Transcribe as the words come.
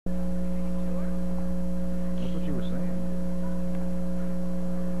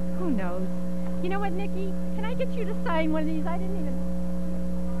knows? You know what, Nikki? Can I get you to sign one of these? I didn't even...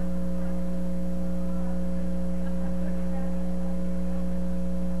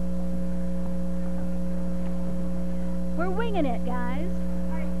 We're winging it, guys.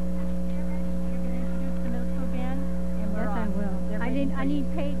 All right, you're ready. You're going to introduce the middle school band? And we're Yes, I will. I need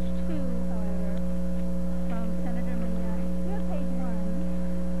page 2, however, from Senator Mignani. You have page 1.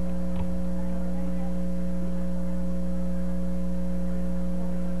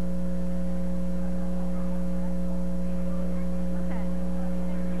 Okay.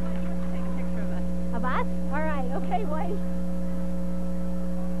 Take a picture of us. Of us? All right. Okay, wait.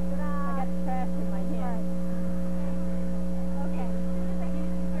 I got trash in my hand. Okay.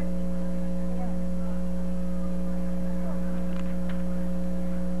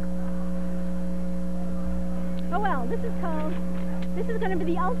 Oh well, this is going to be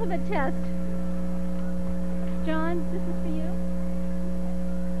the ultimate test. John, this is for you.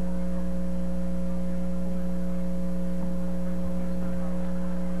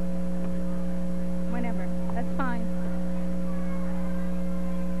 Whenever, that's fine.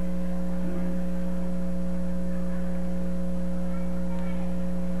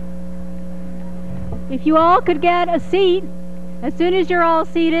 If you all could get a seat, as soon as you're all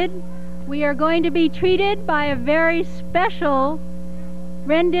seated, we are going to be treated by a very special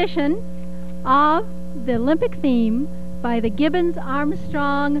rendition of the Olympic theme by the Gibbons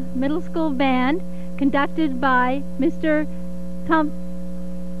Armstrong Middle School Band, conducted by Mr.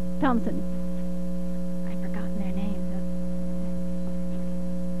 Thompson. I've forgotten their names.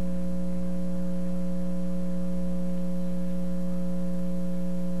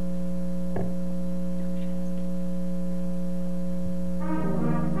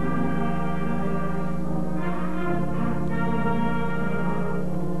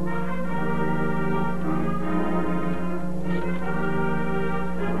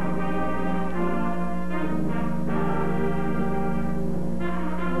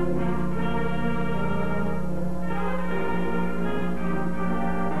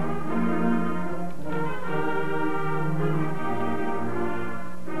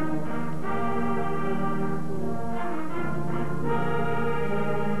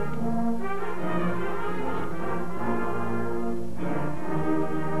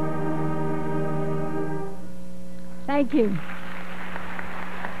 Thank you.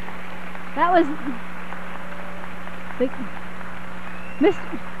 That was the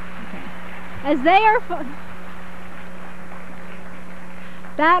as they are.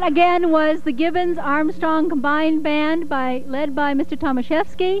 That again was the Gibbons Armstrong Combined Band led by Mr.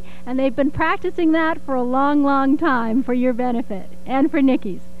 Tomaszewski, and they've been practicing that for a long, long time for your benefit and for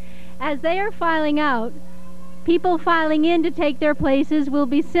Nikki's. As they are filing out, people filing in to take their places will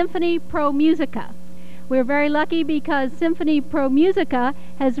be Symphony Pro Musica. We're very lucky because Symphony Pro Musica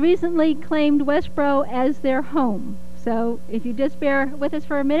has recently claimed Westborough as their home. So if you just bear with us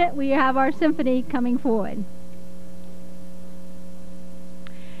for a minute, we have our symphony coming forward.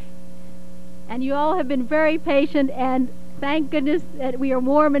 And you all have been very patient, and thank goodness that we are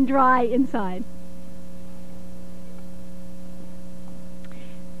warm and dry inside.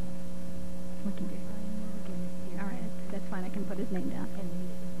 All right, that's fine. I can put his name down.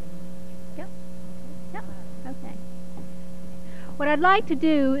 Okay. What I'd like to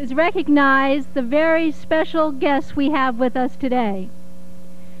do is recognize the very special guests we have with us today.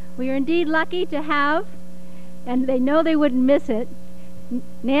 We are indeed lucky to have, and they know they wouldn't miss it,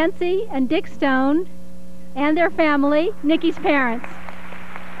 Nancy and Dick Stone and their family, Nikki's parents.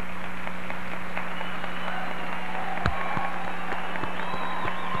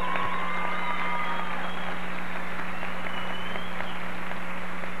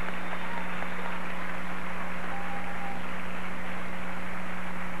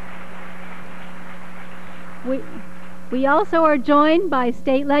 We also are joined by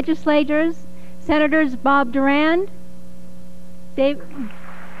state legislators, Senators Bob Durand,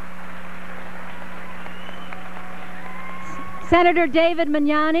 Senator David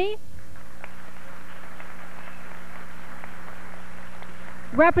Mignani,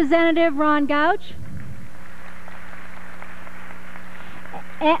 Representative Ron Gouch,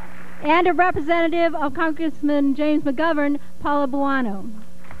 and a representative of Congressman James McGovern, Paula Buono.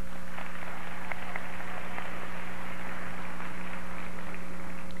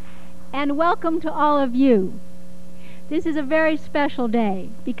 And welcome to all of you. This is a very special day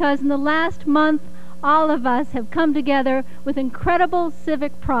because in the last month, all of us have come together with incredible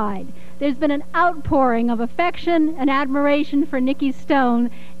civic pride. There's been an outpouring of affection and admiration for Nikki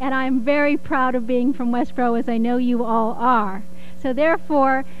Stone, and I'm very proud of being from Westborough, as I know you all are. So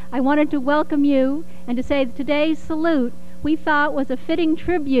therefore, I wanted to welcome you and to say that today's salute we thought was a fitting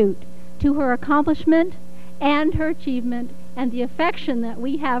tribute to her accomplishment and her achievement and the affection that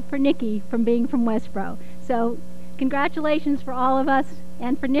we have for Nikki from being from Westborough. So congratulations for all of us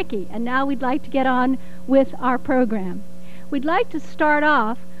and for Nikki. And now we'd like to get on with our program. We'd like to start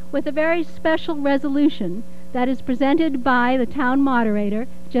off with a very special resolution that is presented by the town moderator,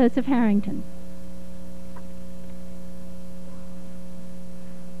 Joseph Harrington.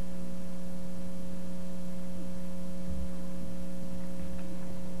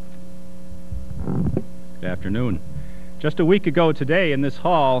 Good afternoon. Just a week ago today in this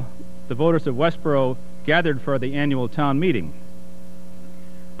hall, the voters of Westborough gathered for the annual town meeting.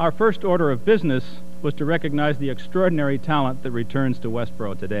 Our first order of business was to recognize the extraordinary talent that returns to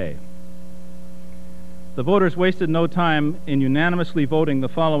Westborough today. The voters wasted no time in unanimously voting the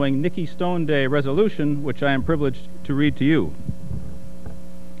following Nikki Stone Day resolution, which I am privileged to read to you.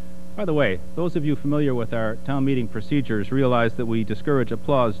 By the way, those of you familiar with our town meeting procedures realize that we discourage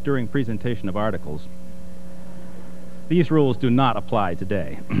applause during presentation of articles. These rules do not apply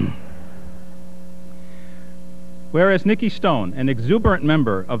today. Whereas Nikki Stone, an exuberant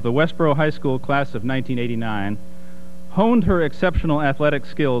member of the Westborough High School class of 1989, honed her exceptional athletic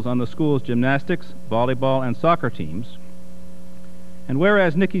skills on the school's gymnastics, volleyball, and soccer teams, and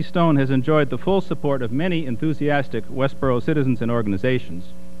whereas Nikki Stone has enjoyed the full support of many enthusiastic Westborough citizens and organizations,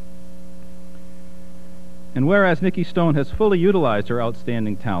 and whereas Nikki Stone has fully utilized her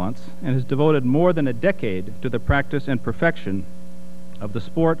outstanding talents and has devoted more than a decade to the practice and perfection of the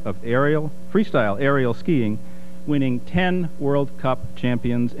sport of freestyle aerial skiing, winning 10 World Cup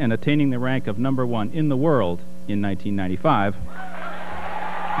champions and attaining the rank of #1 in the world in 1995.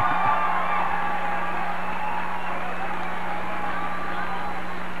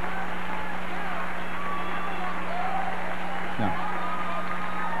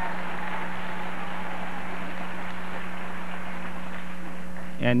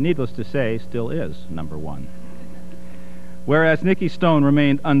 And needless to say, still is #1. Whereas Nikki Stone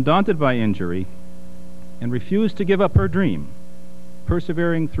remained undaunted by injury and refused to give up her dream,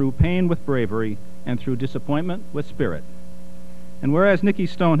 persevering through pain with bravery and through disappointment with spirit. And whereas Nikki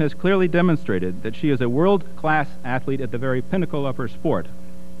Stone has clearly demonstrated that she is a world-class athlete at the very pinnacle of her sport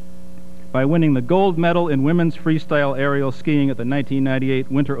by winning the gold medal in women's freestyle aerial skiing at the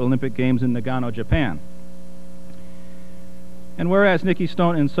 1998 Winter Olympic Games in Nagano, Japan. And whereas Nikki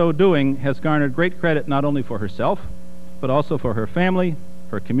Stone, in so doing, has garnered great credit not only for herself, but also for her family,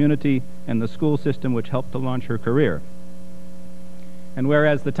 her community, and the school system which helped to launch her career. And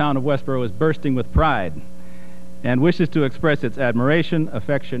whereas the town of Westborough is bursting with pride and wishes to express its admiration,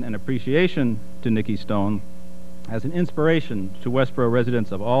 affection, and appreciation to Nikki Stone as an inspiration to Westborough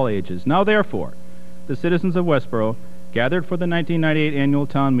residents of all ages, now therefore, the citizens of Westborough, gathered for the 1998 annual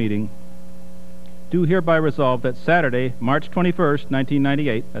town meeting, do hereby resolve that Saturday, March 21st,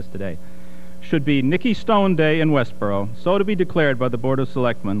 1998, that's today, should be Nikki Stone Day in Westborough, so to be declared by the Board of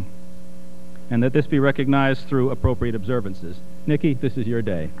Selectmen, and that this be recognized through appropriate observances. Nikki, this is your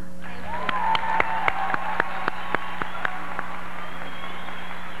day.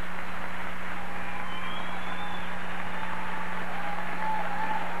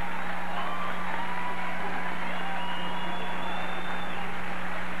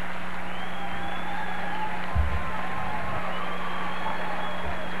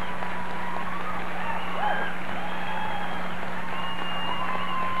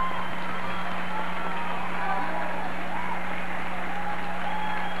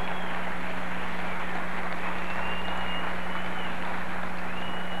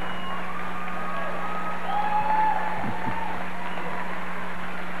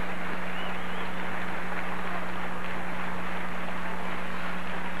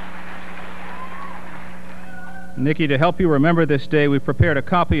 Nikki, to help you remember this day, we've prepared a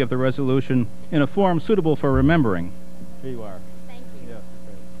copy of the resolution in a form suitable for remembering. Here you are. Thank you. Yeah.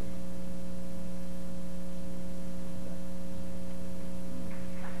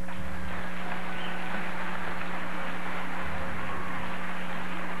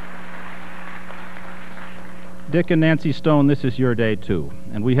 Dick and Nancy Stone, this is your day too.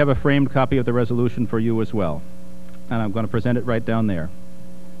 And we have a framed copy of the resolution for you as well. And I'm going to present it right down there.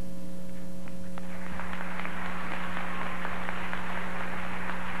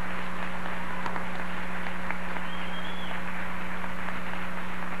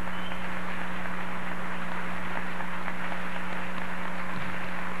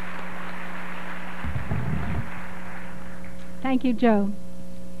 Thank you, Joe.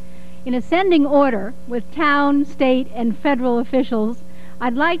 In ascending order with town, state, and federal officials,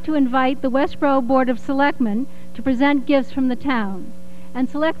 I'd like to invite the Westborough Board of Selectmen to present gifts from the town. And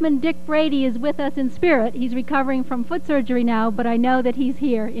Selectman Dick Brady is with us in spirit. He's recovering from foot surgery now, but I know that he's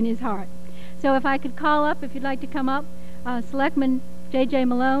here in his heart. So if I could call up, if you'd like to come up, Selectman J.J.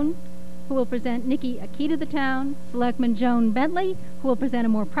 Malone, who will present Nikki a key to the town, Selectman Joan Bentley, who will present a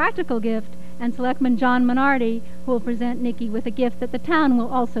more practical gift, and Selectman John Minardi, who will present Nikki with a gift that the town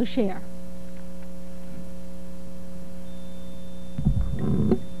will also share.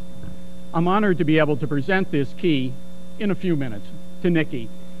 I'm honored to be able to present this key in a few minutes to Nikki.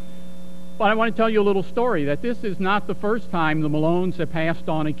 But I want to tell you a little story, that this is not the first time the Malones have passed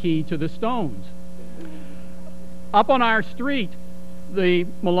on a key to the Stones. Up on our street, the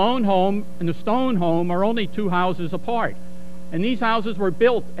Malone home and the Stone home are only 2 houses apart. And these houses were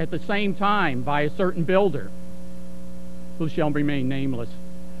built at the same time by a certain builder, who shall remain nameless.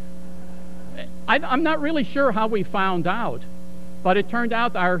 I'm not really sure how we found out, but it turned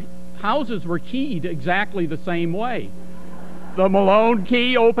out our houses were keyed exactly the same way. The Malone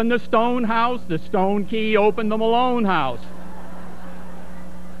key opened the Stone house, the Stone key opened the Malone house.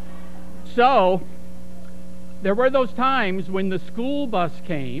 So, there were those times when the school bus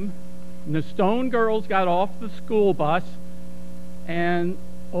came, and the Stone girls got off the school bus, and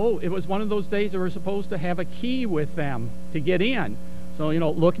it was one of those days they were supposed to have a key with them to get in. So,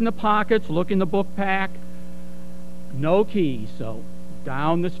 look in the pockets, look in the book pack, no key. So,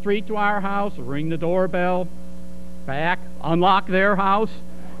 down the street to our house, ring the doorbell, back, unlock their house,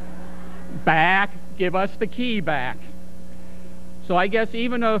 back, give us the key back. So I guess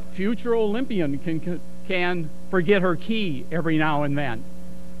even a future Olympian can forget her key every now and then.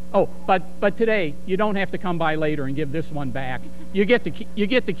 Oh, but today you don't have to come by later and give this one back. You get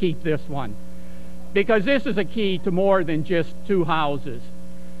to keep this one, because this is a key to more than just 2 houses.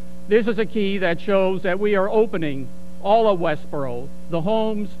 This is a key that shows that we are opening all of Westborough, the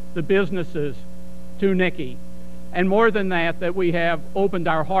homes, the businesses, to Nikki. And more than that, that we have opened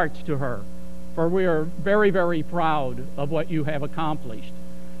our hearts to her, for we are very, very proud of what you have accomplished.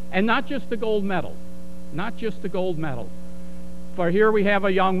 And not just the gold medal, not just the gold medal. For here we have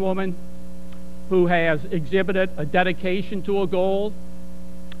a young woman who has exhibited a dedication to a goal,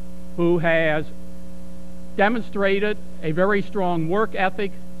 who has demonstrated a very strong work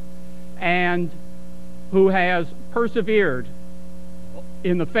ethic, and who has persevered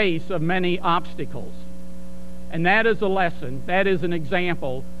in the face of many obstacles. And that is a lesson, that is an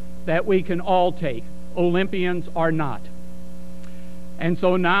example that we can all take, Olympians or not. And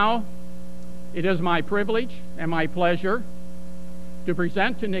so now, it is my privilege and my pleasure to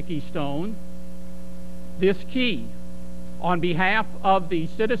present to Nikki Stone this key on behalf of the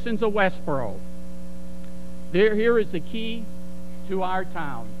citizens of Westborough. Here is the key to our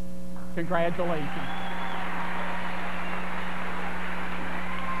town. Congratulations.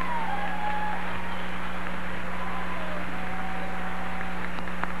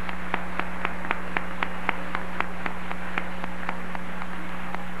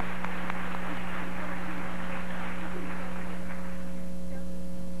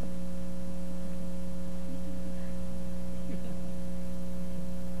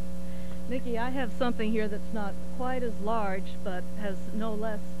 Nikki, I have something here that's not quite as large, but has no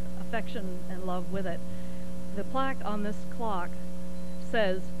less affection and love with it. The plaque on this clock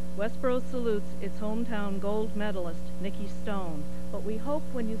says, "Westborough salutes its hometown gold medalist, Nikki Stone." But we hope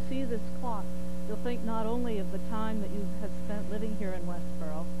when you see this clock, you'll think not only of the time that you have spent living here in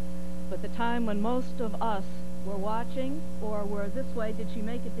Westborough, but the time when most of us were watching, or were this way, did she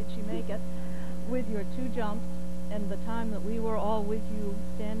make it, with your 2 jumps, and the time that we were all with you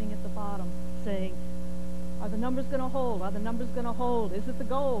standing at the bottom saying, are the numbers going to hold? Are the numbers going to hold? Is it the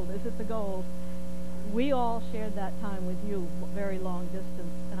gold? Is it the gold? We all shared that time with you, very long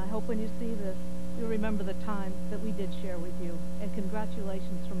distance. And I hope when you see this, you'll remember the time that we did share with you. And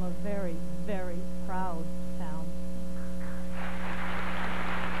congratulations from a very, very proud town.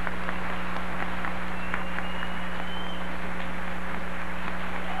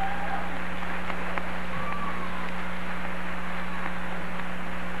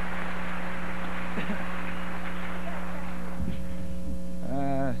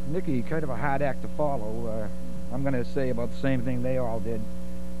 Nikki, kind of a hard act to follow. I'm going to say about the same thing they all did,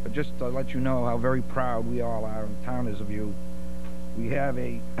 but just to let you know how very proud we all are in towners of you. We have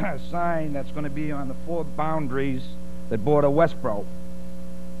a sign that's going to be on the 4 boundaries that border Westborough,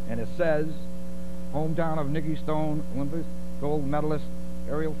 and it says, "Hometown of Nikki Stone, Olympic gold medalist,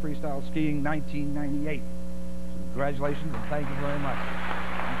 aerial freestyle skiing, 1998. So congratulations and thank you very much.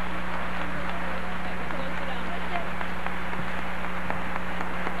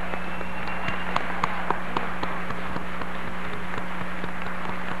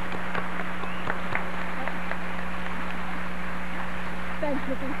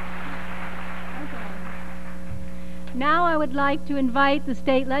 Now I would like to invite the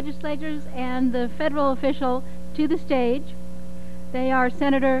state legislators and the federal official to the stage. They are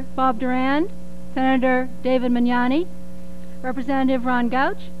Senator Bob Durand, Senator David Mignani, Representative Ron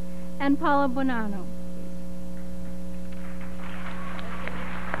Gouch, and Paula Bonanno.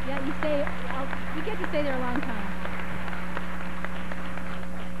 Yeah, you get to stay there a long time.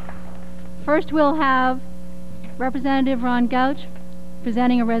 First we'll have Representative Ron Gouch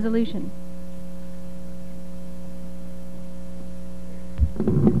presenting a resolution.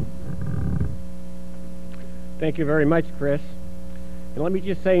 Thank you very much, Chris. And let me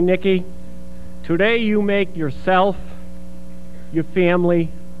just say, Nikki, today you make yourself, your family,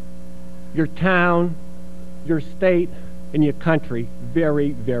 your town, your state, and your country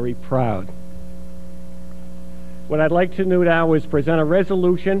very, very proud. What I'd like to do now is present a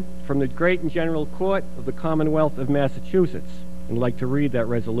resolution from the Great and General Court of the Commonwealth of Massachusetts. And I'd like to read that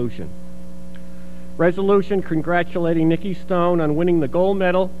resolution. Resolution congratulating Nikki Stone on winning the gold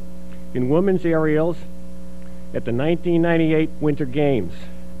medal in women's aerials at the 1998 Winter Games.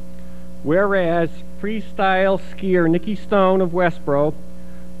 Whereas freestyle skier Nikki Stone of Westborough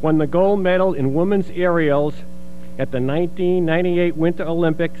won the gold medal in women's aerials at the 1998 Winter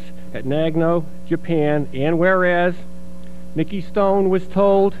Olympics at Nagano, Japan, and whereas Nikki Stone was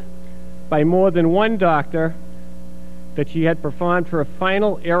told by more than one doctor that she had performed her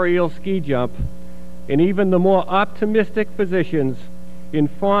final aerial ski jump, and even the more optimistic physicians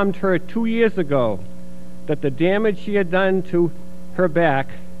informed her 2 years ago that the damage she had done to her back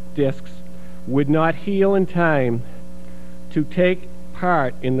discs would not heal in time to take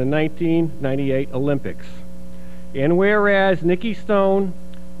part in the 1998 Olympics. And whereas Nikki Stone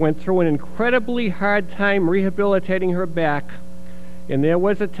went through an incredibly hard time rehabilitating her back, and there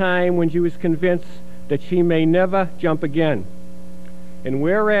was a time when she was convinced that she may never jump again. And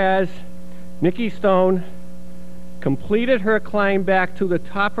whereas Nikki Stone completed her climb back to the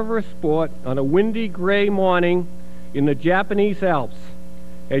top of her sport on a windy gray morning in the Japanese Alps,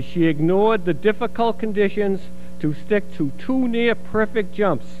 as she ignored the difficult conditions to stick to 2 near-perfect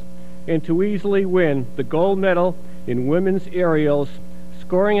jumps and to easily win the gold medal in women's aerials,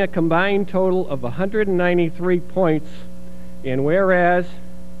 scoring a combined total of 193 points. And whereas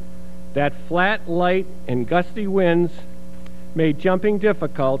that flat, light, and gusty winds made jumping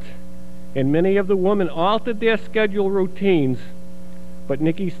difficult, and many of the women altered their schedule routines, but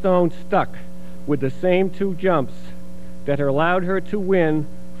Nikki Stone stuck with the same 2 jumps that allowed her to win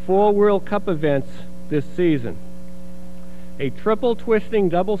 4 World Cup events this season. A triple twisting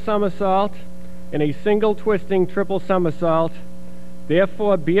double somersault and a single twisting triple somersault.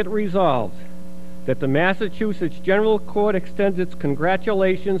 Therefore be it resolved that the Massachusetts General Court extends its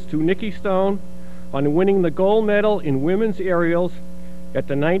congratulations to Nikki Stone on winning the gold medal in women's aerials at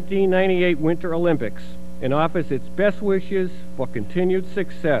the 1998 Winter Olympics and offers its best wishes for continued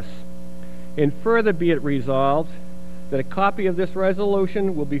success. And further be it resolved that a copy of this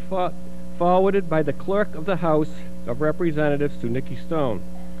resolution will be forwarded by the Clerk of the House of Representatives to Nikki Stone.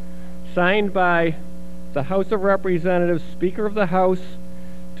 Signed by the House of Representatives Speaker of the House,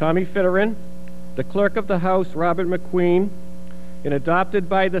 Tommy Fitteran, the Clerk of the House, Robert McQueen, and adopted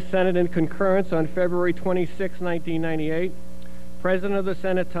by the Senate in concurrence on February 26, 1998, President of the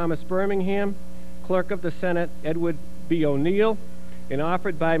Senate, Thomas Birmingham, Clerk of the Senate, Edward B. O'Neill, and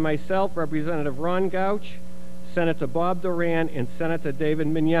offered by myself, Representative Ron Gouch, Senator Bob Durand, and Senator David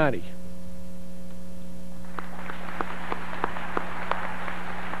Mignani.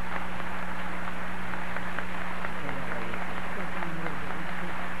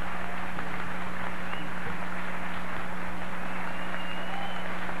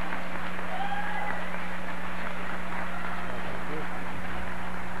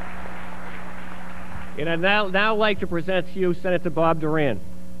 And I'd now like to present to you Senator Bob Durand.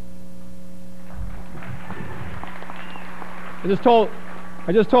 I just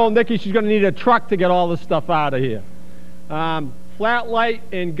told Nikki she's going to need a truck to get all this stuff out of here. Flat, light,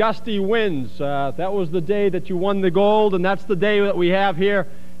 and gusty winds. That was the day that you won the gold, and that's the day that we have here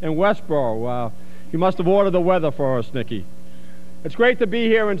in Westborough. You must have ordered the weather for us, Nikki. It's great to be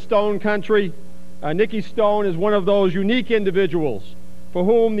here in Stone Country. Nikki Stone is one of those unique individuals for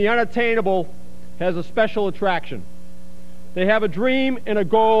whom the unattainable has a special attraction. They have a dream and a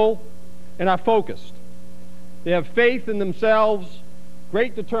goal and are focused. They have faith in themselves,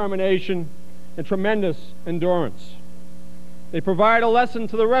 great determination, and tremendous endurance. They provide a lesson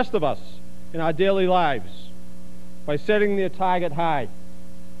to the rest of us in our daily lives by setting their target high.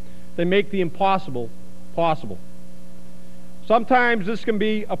 They make the impossible possible. Sometimes this can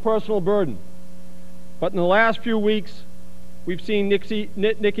be a personal burden, but in the last few weeks, we've seen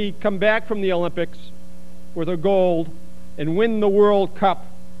Nikki come back from the Olympics with her gold and win the World Cup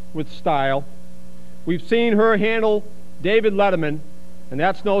with style. We've seen her handle David Letterman, and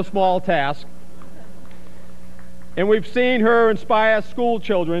that's no small task. And we've seen her inspire school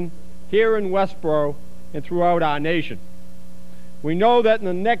children here in Westborough and throughout our nation. We know that in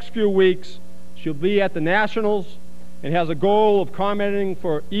the next few weeks, she'll be at the Nationals and has a goal of commenting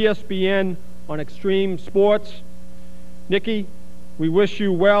for ESPN on extreme sports. Nikki, we wish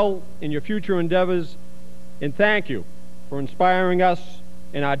you well in your future endeavors, and thank you for inspiring us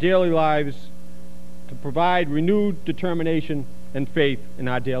in our daily lives to provide renewed determination and faith in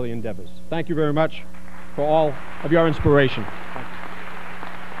our daily endeavors. Thank you very much for all of your inspiration.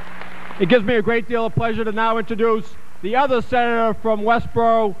 It gives me a great deal of pleasure to now introduce the other senator from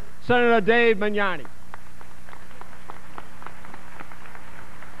Westborough, Senator Dave Magnani.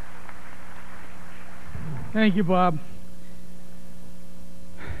 Thank you, Bob.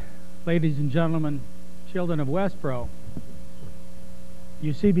 Ladies and gentlemen, children of Westborough,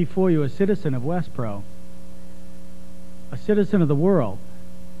 you see before you a citizen of Westborough, a citizen of the world.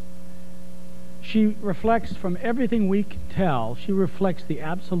 She reflects, from everything we can tell, she reflects the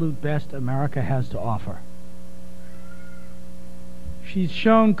absolute best America has to offer. She's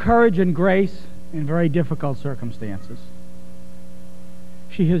shown courage and grace in very difficult circumstances.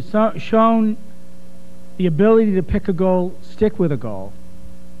 She has shown the ability to pick a goal, stick with a goal.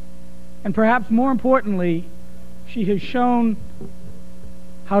 And perhaps more importantly, she has shown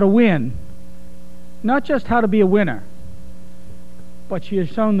how to win, not just how to be a winner, but she has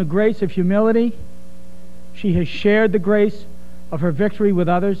shown the grace of humility. She has shared the grace of her victory with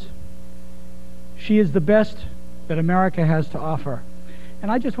others. She is the best that America has to offer.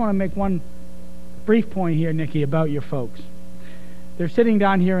 And I just want to make one brief point here, Nikki, about your folks. They're sitting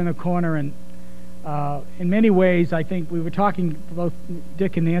down here in the corner, and in many ways, I think we were talking, both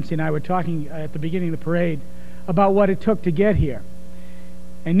Dick and Nancy and I were talking at the beginning of the parade about what it took to get here.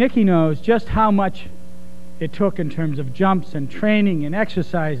 And Nikki knows just how much it took in terms of jumps and training and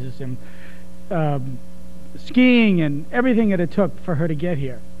exercises and skiing and everything that it took for her to get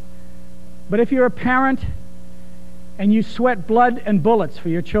here. But if you're a parent and you sweat blood and bullets for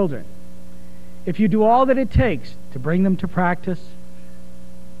your children, if you do all that it takes to bring them to practice,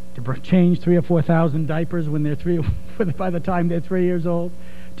 to change 3,000 or 4,000 diapers when they're by the time they're 3 years old,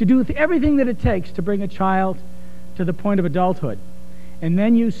 to do everything that it takes to bring a child to the point of adulthood, and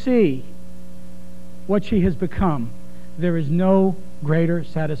then you see what she has become, there is no greater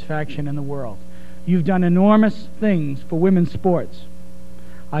satisfaction in the world. You've done enormous things for women's sports.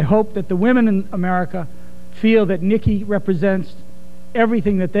 I hope that the women in America feel that Nikki represents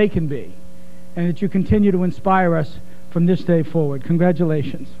everything that they can be, and that you continue to inspire us from this day forward.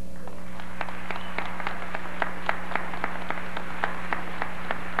 Congratulations.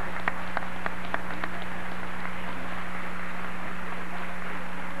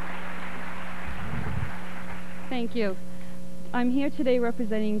 Thank you. I'm here today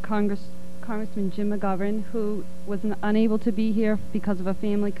representing Congressman Jim McGovern, who was unable to be here because of a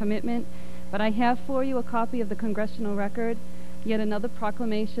family commitment. But I have for you a copy of the Congressional Record, yet another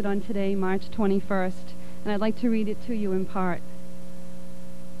proclamation on today, March 21st, and I'd like to read it to you in part.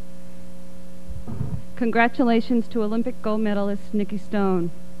 Congratulations to Olympic gold medalist Nikki Stone.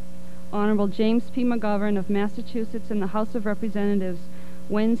 Honorable James P. McGovern of Massachusetts in the House of Representatives,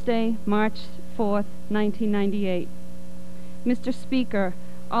 Wednesday, March 4th, 1998. Mr. Speaker,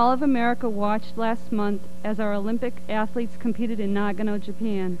 all of America watched last month as our Olympic athletes competed in Nagano,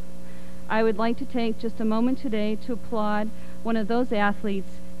 Japan. I would like to take just a moment today to applaud one of those athletes,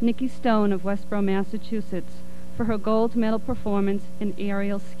 Nikki Stone of Westborough, Massachusetts, for her gold medal performance in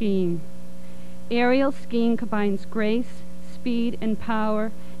aerial skiing. Aerial skiing combines grace, speed, and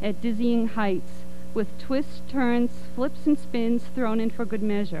power at dizzying heights, with twists, turns, flips, and spins thrown in for good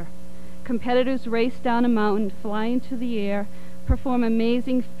measure. Competitors race down a mountain, fly into the air, perform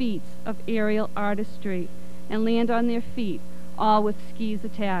amazing feats of aerial artistry, and land on their feet, all with skis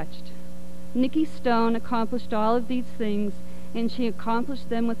attached. Nikki Stone accomplished all of these things, and she accomplished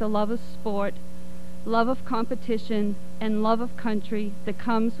them with a love of sport, love of competition, and love of country that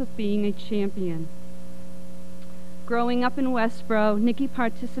comes with being a champion. Growing up in Westborough, Nikki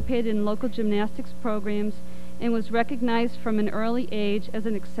participated in local gymnastics programs and was recognized from an early age as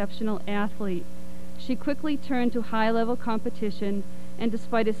an exceptional athlete. She quickly turned to high-level competition, and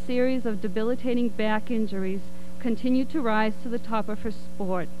despite a series of debilitating back injuries, continued to rise to the top of her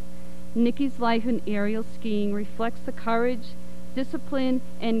sport. Nikki's life in aerial skiing reflects the courage, discipline,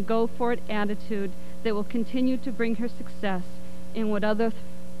 and go-for-it attitude that will continue to bring her success in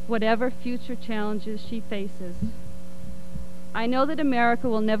whatever future challenges she faces. I know that America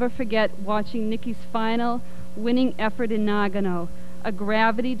will never forget watching Nikki's final winning effort in Nagano, a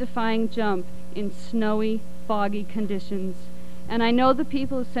gravity-defying jump in snowy, foggy conditions. And I know the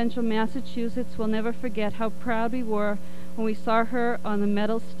people of Central Massachusetts will never forget how proud we were when we saw her on the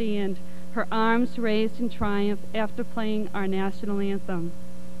medal stand, her arms raised in triumph after playing our national anthem.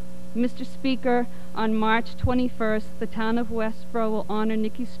 Mr. Speaker, on March 21st, the town of Westborough will honor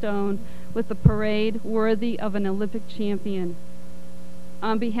Nikki Stone with a parade worthy of an Olympic champion.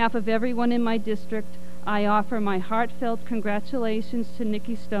 On behalf of everyone in my district, I offer my heartfelt congratulations to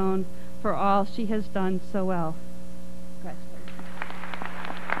Nikki Stone for all she has done so well.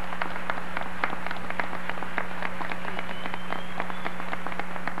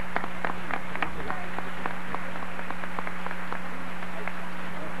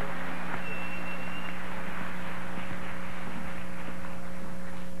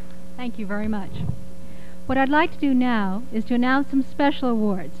 Thank you very much. What I'd like to do now is to announce some special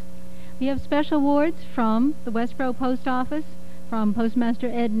awards. We have special awards from the Westborough Post Office, from Postmaster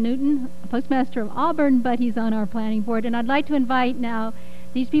Ed Newton, a postmaster of Auburn, but he's on our planning board. And I'd like to invite now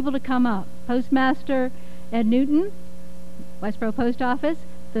these people to come up. Postmaster Ed Newton, Westborough Post Office,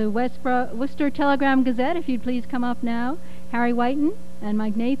 the Worcester Telegram Gazette, if you'd please come up now, Harry Whiten and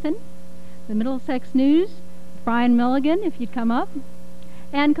Mike Nathan, the Middlesex News, Brian Milligan, if you'd come up,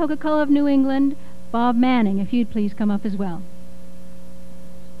 and Coca-Cola of New England, Bob Manning, if you'd please come up as well.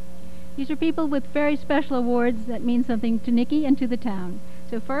 These are people with very special awards that mean something to Nikki and to the town.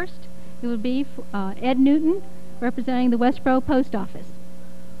 So first, it will be Ed Newton, representing the Westborough Post Office.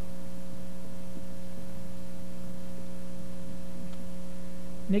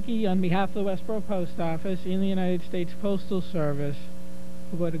 Nikki, on behalf of the Westborough Post Office and the United States Postal Service,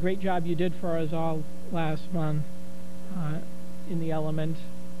 what a great job you did for us all last month in the element,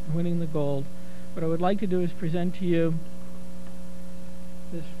 winning the gold. What I would like to do is present to you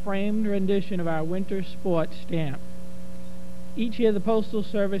this framed rendition of our winter sports stamp. Each year the Postal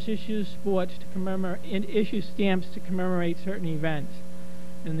Service issues stamps to commemorate certain events.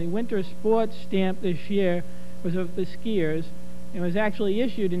 And the winter sports stamp this year was of the skiers and was actually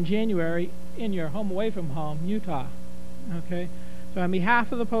issued in January in your home away from home, Utah. Okay? So on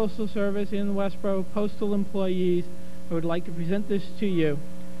behalf of the Postal Service and the Westborough postal employees, I would like to present this to you.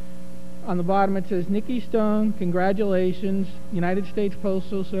 On the bottom it says, Nikki Stone, congratulations, United States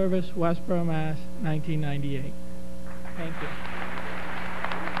Postal Service, Westborough, Mass., 1998. Thank you.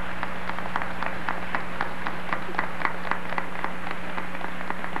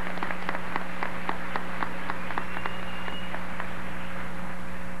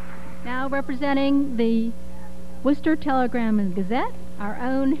 Now representing the Worcester Telegram and Gazette, our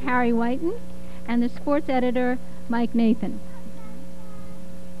own Harry Whiten, and the sports editor, Mike Nathan.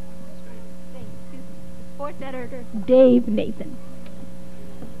 Sports editor, Dave Nathan.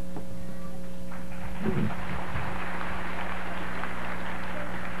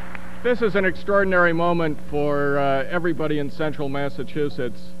 This is an extraordinary moment for everybody in Central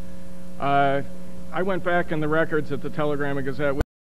Massachusetts. I went back in the records at the Telegram and Gazette.